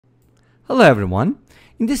Hello everyone.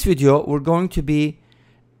 In this video we're going to be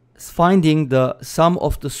finding the sum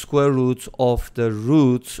of the square roots of the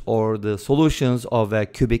roots or the solutions of a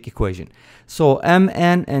cubic equation. So m,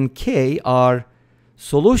 n, and k are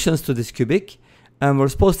solutions to this cubic, and we're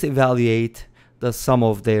supposed to evaluate the sum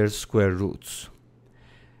of their square roots.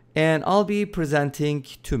 And I'll be presenting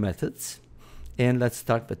two methods, and let's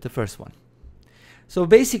start with the first one. So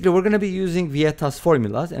basically we're going to be using Vieta's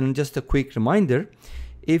formulas, and just a quick reminder,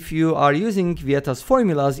 if you are using Vieta's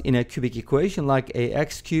formulas in a cubic equation like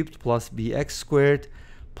ax cubed plus bx squared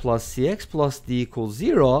plus cx plus d equals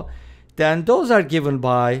 0, then those are given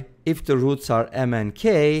by, if the roots are m and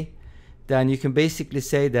k, then you can basically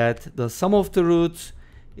say that the sum of the roots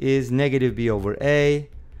is negative b over a.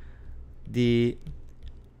 The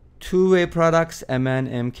two-way products mn,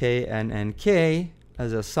 mk, and nk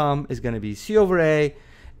as a sum is going to be c over a,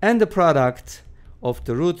 and the product of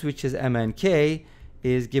the roots, which is m and k,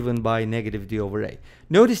 is given by negative d over a.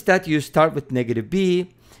 Notice that you start with negative b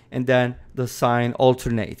and then the sign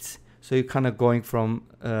alternates. So you're kind of going from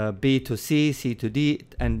b to c, c to d,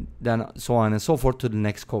 and then so on and so forth to the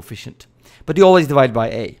next coefficient. But you always divide by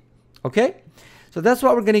a. Okay? So that's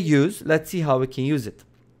what we're going to use. Let's see how we can use it.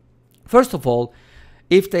 First of all,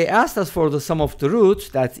 if they asked us for the sum of the roots,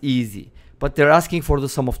 that's easy. But they're asking for the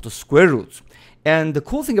sum of the square roots. And the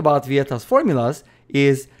cool thing about Vieta's formulas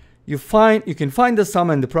is you can find the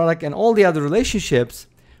sum and the product and all the other relationships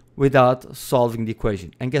without solving the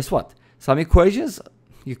equation. And guess what? Some equations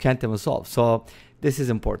you can't even solve. So this is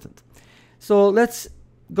important. So let's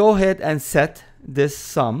go ahead and set this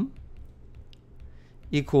sum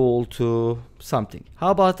equal to something.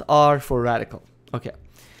 How about r for radical? Okay,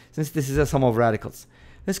 since this is a sum of radicals,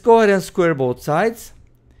 let's go ahead and square both sides.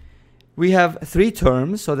 We have three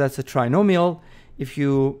terms, so that's a trinomial. If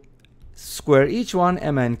you square each one,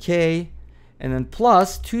 m and k, and then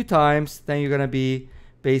plus 2 times, then you're going to be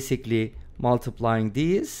basically multiplying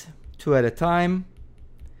these 2 at a time,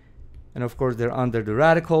 and of course they're under the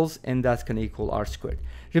radicals, and that's going to equal r squared.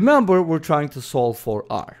 Remember, we're trying to solve for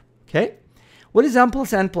r. Okay, what is m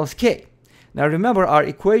plus n plus k? Now remember, our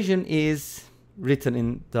equation is written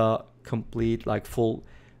in the complete, like full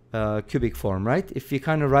cubic form, right? If you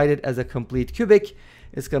kind of write it as a complete cubic,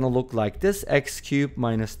 it's going to look like this: x cubed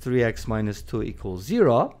minus 3x minus 2 equals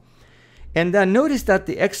 0. And then notice that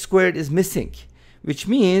the x squared is missing, which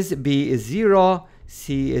means b is 0,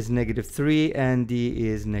 c is negative 3, and d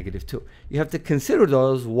is negative 2. You have to consider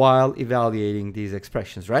those while evaluating these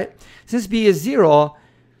expressions, right? Since b is 0,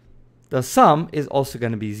 the sum is also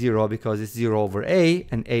going to be 0 because it's 0 over a,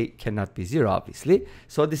 and a cannot be 0, obviously.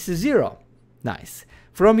 So this is 0. Nice.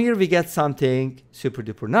 From here, we get something super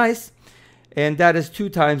duper nice. And that is 2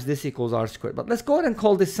 times this equals r squared. But let's go ahead and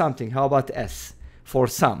call this something. How about s for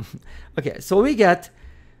sum? Okay, so we get,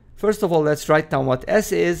 first of all, let's write down what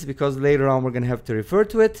s is, because later on we're going to have to refer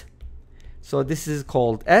to it. So this is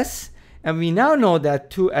called s. And we now know that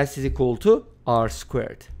 2s is equal to r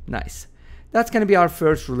squared. Nice. That's going to be our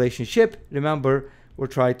first relationship. Remember, we're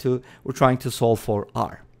trying to solve for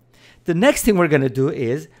r. The next thing we're going to do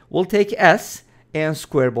is we'll take s and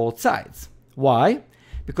square both sides. Why?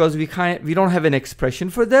 Because we don't have an expression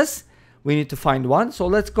for this. We need to find one. So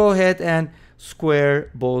let's go ahead and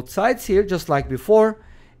square both sides here, just like before.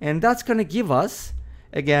 And that's going to give us,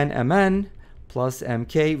 again, mn plus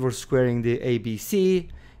mk. We're squaring the abc,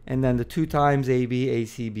 and then the 2 times ab,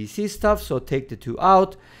 ac, bc stuff. So take the 2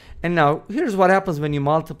 out. And now here's what happens when you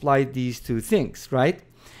multiply these two things, right?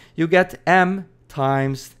 You get m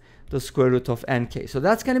times the square root of nk. So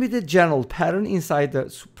that's going to be the general pattern inside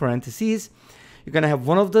the parentheses. You're going to have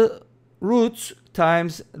one of the roots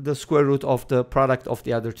times the square root of the product of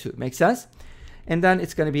the other two. Make sense? And then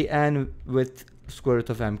it's going to be n with square root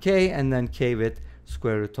of mk, and then k with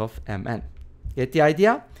square root of mn. Get the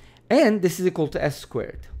idea? And this is equal to s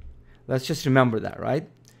squared. Let's just remember that, right?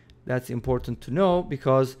 That's important to know,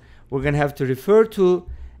 because we're going to have to refer to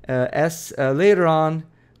s later on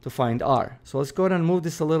to find r. So let's go ahead and move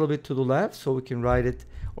this a little bit to the left so we can write it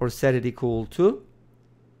or set it equal to,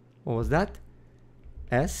 what was that?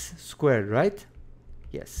 S squared, right?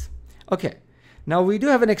 Yes. Okay. Now we do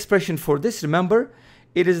have an expression for this. Remember,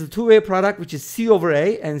 it is the two-way product, which is c over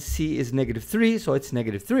a, and c is negative 3, so it's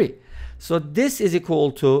negative 3. So this is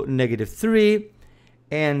equal to negative 3.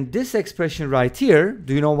 And this expression right here,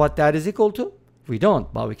 do you know what that is equal to? We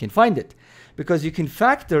don't, but we can find it. Because you can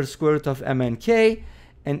factor square root of m and k,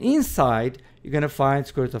 and inside you're going to find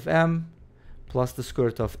square root of m plus the square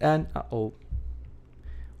root of n.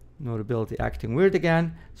 Notability acting weird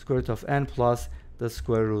again. Square root of n plus the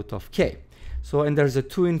square root of k. So, and there's a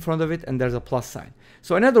 2 in front of it, and there's a plus sign.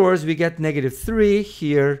 So in other words, we get negative 3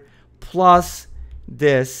 here plus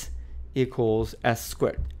this equals s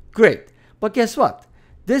squared. Great. But guess what?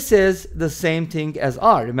 This is the same thing as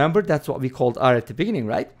r. Remember, that's what we called r at the beginning,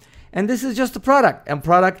 right? And this is just a product. And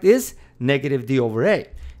product is negative d over a.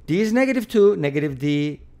 D is negative 2. Negative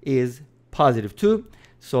d is positive 2.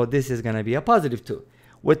 So this is going to be a positive 2.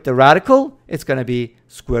 With the radical, it's going to be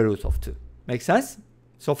square root of 2. Make sense?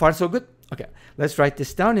 So far, so good? Okay. Let's write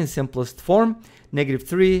this down in simplest form. Negative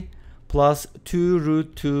 3 plus 2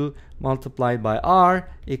 root 2 multiplied by r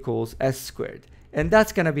equals s squared. And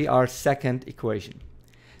that's going to be our second equation.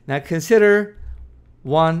 Now consider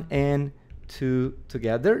 1 and 2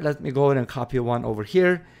 together. Let me go ahead and copy 1 over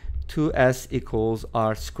here. 2s equals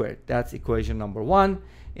r squared. That's equation number 1.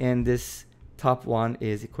 And this top one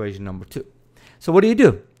is equation number 2. So what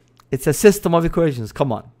do? It's a system of equations.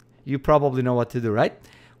 Come on. You probably know what to do, right?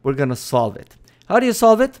 We're going to solve it. How do you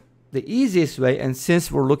solve it? The easiest way, and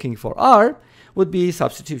since we're looking for r, would be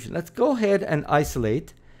substitution. Let's go ahead and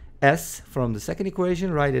isolate s from the second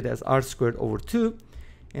equation. Write it as r squared over 2.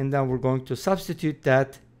 And then we're going to substitute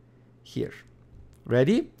that here.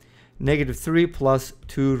 Ready? Negative 3 plus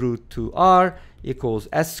 2 root 2r equals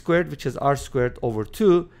s squared, which is r squared over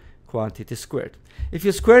 2 quantity squared. If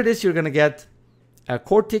you square this, you're going to get a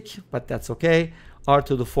quartic, but that's okay. R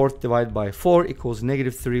to the fourth divided by 4 equals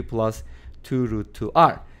negative 3 plus 2 root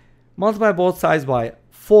 2r. Multiply both sides by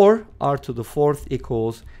 4. R to the fourth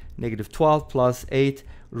equals negative 12 plus 8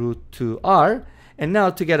 root 2r. And now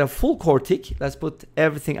to get a full quartic, let's put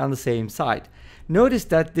everything on the same side. Notice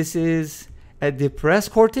that this is a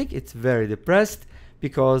depressed quartic. It's very depressed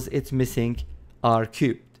because it's missing r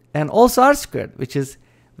cubed and also r squared, which is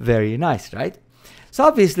very nice, right? So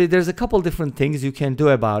obviously there's a couple different things you can do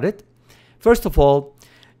about it. First of all,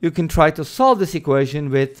 you can try to solve this equation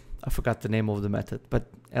with, I forgot the name of the method, but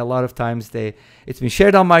a lot of times it's been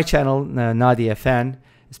shared on my channel. Nadia Fan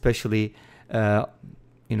especially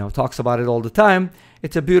talks about it all the time.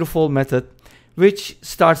 It's a beautiful method which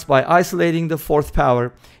starts by isolating the fourth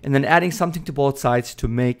power and then adding something to both sides to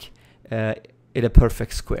make it a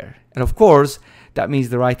perfect square. And of course, that means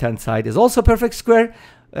the right-hand side is also a perfect square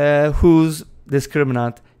whose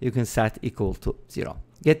discriminant you can set equal to 0.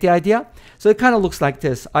 Get the idea? So it kind of looks like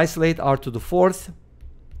this. Isolate r to the fourth.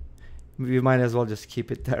 We might as well just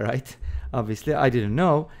keep it there, right? Obviously, I didn't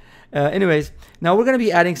know. Anyways, now we're going to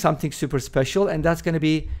be adding something super special, and that's going to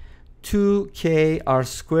be 2k r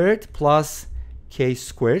squared plus k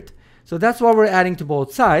squared. So that's what we're adding to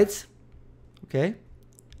both sides. Okay,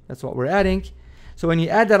 that's what we're adding. So when you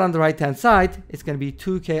add that on the right-hand side, it's going to be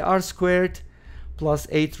 2k r squared plus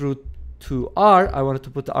 8 root 2r. I wanted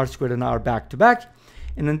to put the r squared and r back to back.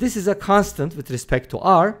 And then this is a constant with respect to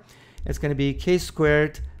r. It's going to be k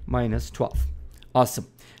squared minus 12. Awesome.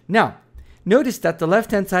 Now, notice that the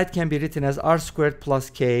left-hand side can be written as r squared plus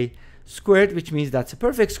k squared, which means that's a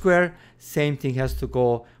perfect square. Same thing has to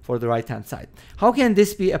go for the right-hand side. How can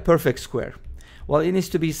this be a perfect square? Well, it needs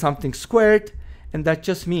to be something squared, and that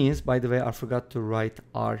just means, by the way, I forgot to write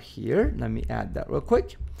r here. Let me add that real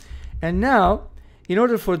quick. And now, in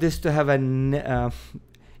order for this to have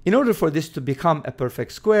in order for this to become a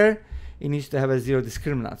perfect square, it needs to have a 0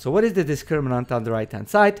 discriminant. So what is the discriminant on the right-hand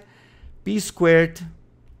side? B squared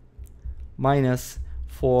minus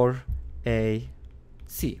 4ac.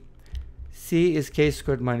 C is k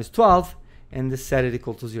squared minus 12, and this set it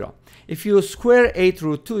equal to 0. If you square 8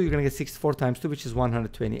 root 2, you're going to get 64 times 2, which is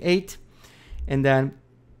 128. And then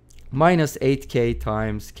minus 8k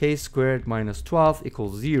times k squared minus 12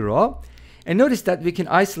 equals 0. And notice that we can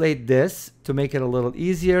isolate this to make it a little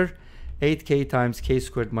easier. 8k times k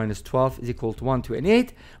squared minus 12 is equal to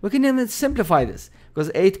 128. We can even simplify this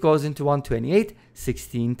because 8 goes into 128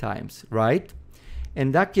 16 times, right?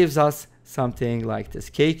 And that gives us something like this.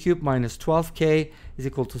 K cubed minus 12k is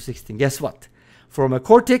equal to 16. Guess what? From a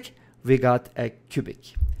quartic, we got a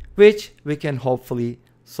cubic, which we can hopefully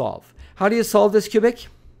solve. How do you solve this cubic?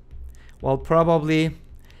 Well, probably,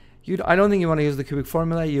 I don't think you want to use the cubic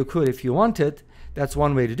formula. You could if you wanted. That's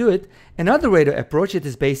one way to do it. Another way to approach it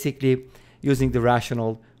is basically using the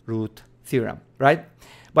rational root theorem, right?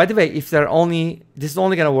 By the way, this is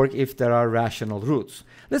only going to work if there are rational roots.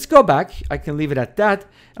 Let's go back. I can leave it at that.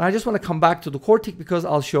 And I just want to come back to the quartic because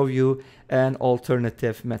I'll show you an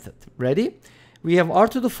alternative method. Ready? We have r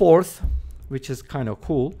to the fourth, which is kind of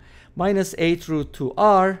cool, minus 8 root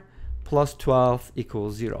 2r plus 12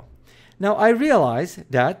 equals 0. Now I realize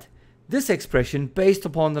that this expression, based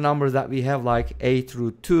upon the numbers that we have, like 8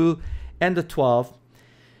 root 2 and the 12,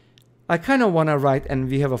 I kind of want to write, and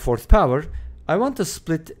we have a fourth power, I want to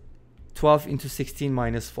split 12 into 16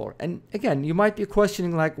 minus 4. And again, you might be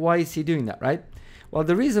questioning, like, why is he doing that, right? Well,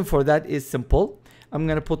 the reason for that is simple. I'm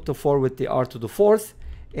going to put the 4 with the r to the 4th,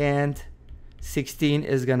 and 16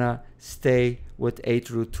 is going to stay with 8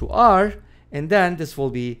 root 2r, and then this will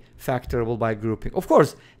be factorable by grouping. Of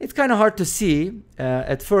course, it's kind of hard to see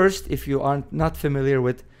at first if you are not familiar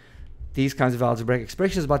with these kinds of algebraic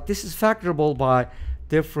expressions, but this is factorable by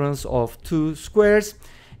difference of 2 squares.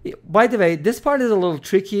 By the way, this part is a little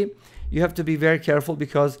tricky. You have to be very careful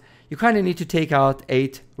because you kind of need to take out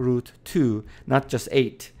 8 root 2, not just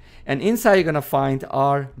 8. And inside you're going to find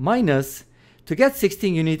r minus. To get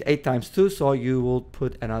 16, you need 8 times 2, so you will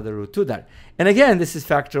put another root 2 there. And again, this is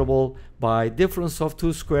factorable by difference of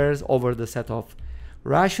 2 squares over the set of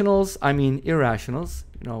rationals, I mean irrationals.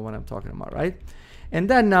 You know what I'm talking about, right? And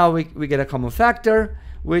then now we get a common factor,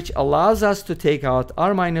 which allows us to take out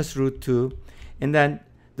r minus root 2, and then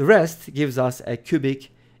the rest gives us a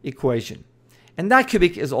cubic equation. And that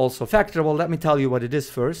cubic is also factorable. Let me tell you what it is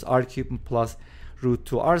first. R cubed plus root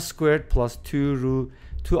 2r squared plus 2 root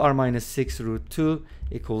 2r minus 6 root 2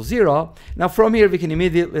 equals 0. Now from here we can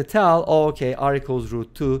immediately tell, oh, okay, r equals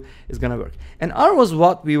root 2 is going to work. And r was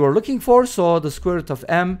what we were looking for, so the square root of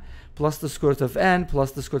m plus the square root of n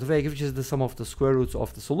plus the square root of a, which is the sum of the square roots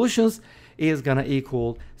of the solutions, is going to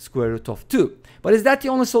equal square root of 2. But is that the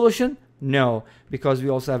only solution? No, because we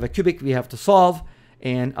also have a cubic we have to solve,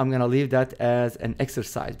 and I'm going to leave that as an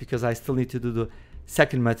exercise because I still need to do the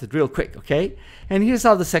second method real quick, okay? And here's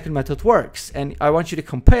how the second method works, and I want you to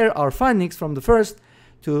compare our findings from the first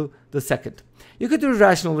to the second. You could do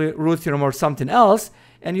rational root theorem or something else,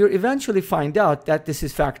 and you'll eventually find out that this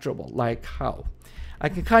is factorable. Like how?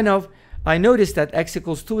 I noticed that x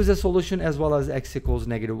equals 2 is a solution as well as x equals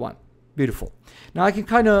 -1. Beautiful. Now I can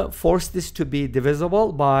kind of force this to be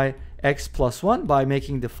divisible by x plus 1 by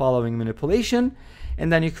making the following manipulation.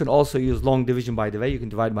 And then you can also use long division, by the way. You can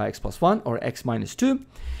divide by x plus 1 or x minus 2.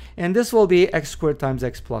 And this will be x squared times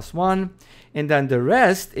x plus 1. And then the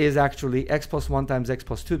rest is actually x plus 1 times x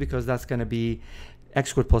plus 2, because that's going to be x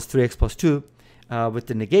squared plus 3x plus 2 with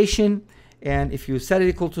the negation. And if you set it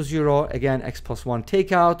equal to 0, again, x plus 1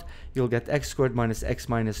 take out, you'll get x squared minus x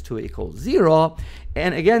minus 2 equals 0.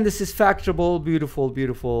 And again, this is factorable. Beautiful,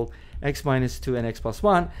 beautiful. X minus 2 and x plus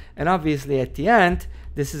 1. And obviously at the end,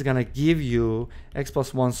 this is going to give you x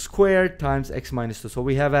plus 1 squared times x minus 2. So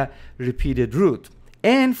we have a repeated root.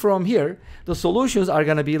 And from here, the solutions are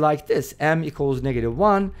going to be like this. M equals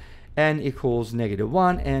 -1, n equals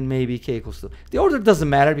 -1, and maybe k equals 2. The order doesn't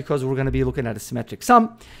matter because we're going to be looking at a symmetric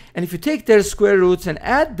sum. And if you take their square roots and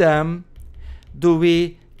add them, do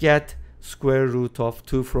we get square root of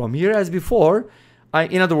 2 from here as before?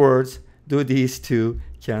 In other words, do these two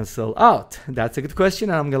cancel out? That's a good question,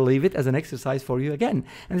 and I'm going to leave it as an exercise for you again.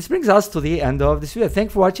 And this brings us to the end of this video.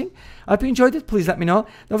 Thanks for watching. I hope you enjoyed it. Please let me know.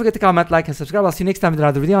 Don't forget to comment, like, and subscribe. I'll see you next time with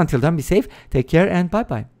another video. Until then, be safe, take care, and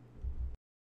bye-bye.